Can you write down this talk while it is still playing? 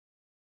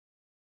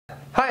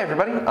Hi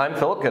everybody, I'm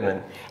Philip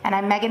Goodman. And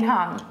I'm Megan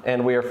Hong.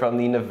 And we are from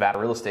the Nevada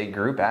Real Estate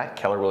Group at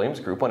Keller Williams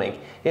Group 1 Inc.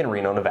 in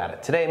Reno, Nevada.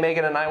 Today,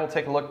 Megan and I will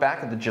take a look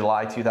back at the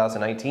July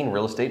 2019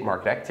 real estate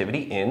market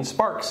activity in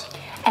Sparks.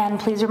 And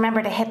please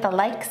remember to hit the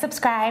like,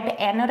 subscribe,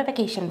 and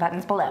notification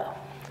buttons below.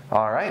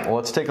 All right, well,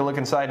 let's take a look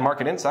inside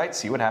Market Insights,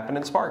 see what happened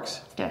in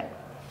Sparks. Do it.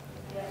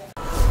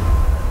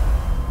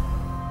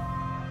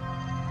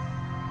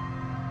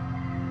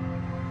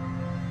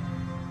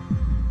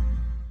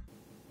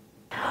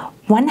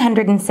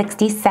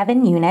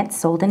 167 units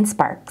sold in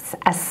Sparks,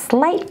 a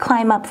slight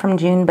climb up from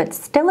June, but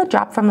still a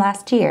drop from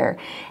last year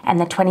and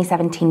the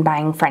 2017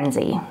 buying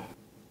frenzy.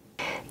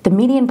 The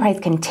median price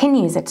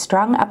continues its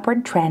strong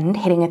upward trend,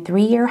 hitting a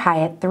 3-year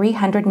high at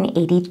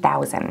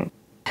 $380,000.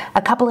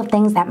 A couple of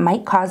things that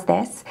might cause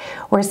this: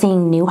 we're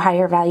seeing new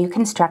higher value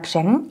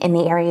construction in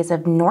the areas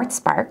of North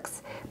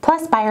Sparks,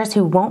 plus buyers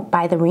who won't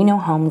buy the Reno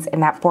homes in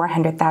that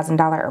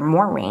 $400,000 or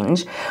more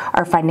range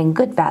are finding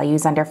good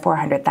values under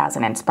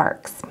 $400,000 in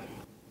Sparks.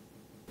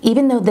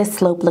 Even though this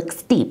slope looks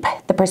steep,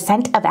 the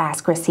percent of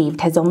ask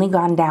received has only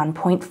gone down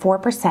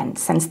 0.4%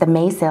 since the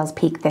May sales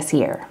peak this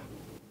year.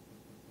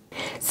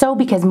 So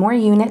because more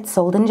units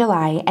sold in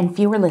July and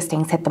fewer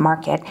listings hit the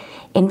market,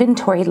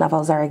 inventory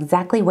levels are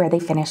exactly where they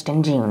finished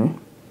in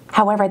June.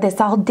 However, this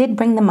all did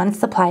bring the month's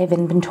supply of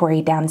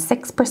inventory down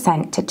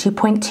 6% to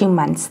 2.2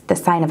 months, the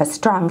sign of a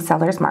strong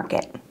seller's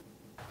market.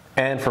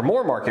 And for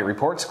more market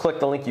reports,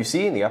 click the link you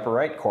see in the upper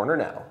right corner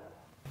now.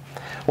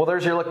 Well,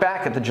 there's your look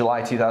back at the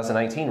July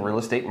 2019 real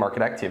estate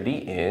market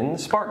activity in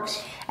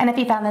Sparks. And if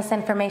you found this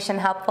information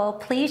helpful,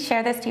 please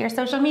share this to your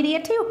social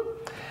media too.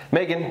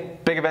 Megan,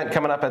 big event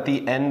coming up at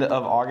the end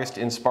of August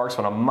in Sparks,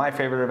 one of my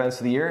favorite events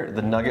of the year,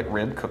 the Nugget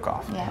Rib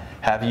Cook-Off. Yeah.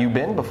 Have you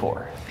been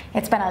before?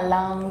 It's been a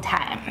long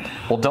time.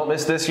 Well, don't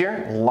miss this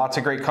year. Lots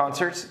of great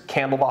concerts,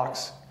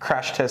 Candlebox,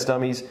 crash test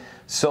dummies,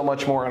 so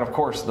much more, and of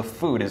course, the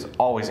food is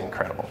always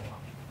incredible.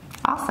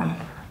 Awesome.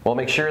 Well,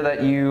 make sure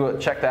that you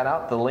check that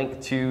out. The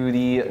link to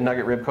the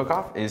Nugget Rib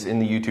Cook-Off is in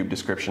the YouTube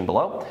description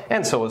below,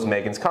 and so is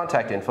Megan's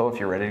contact info if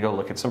you're ready to go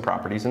look at some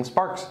properties in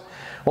Sparks.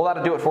 Well,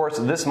 that'll do it for us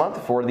this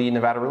month for the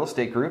Nevada Real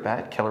Estate Group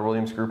at Keller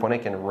Williams Group 1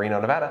 Inc. in Reno,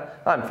 Nevada.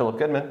 I'm Philip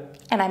Goodman.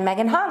 And I'm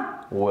Megan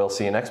Hong. We'll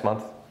see you next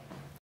month.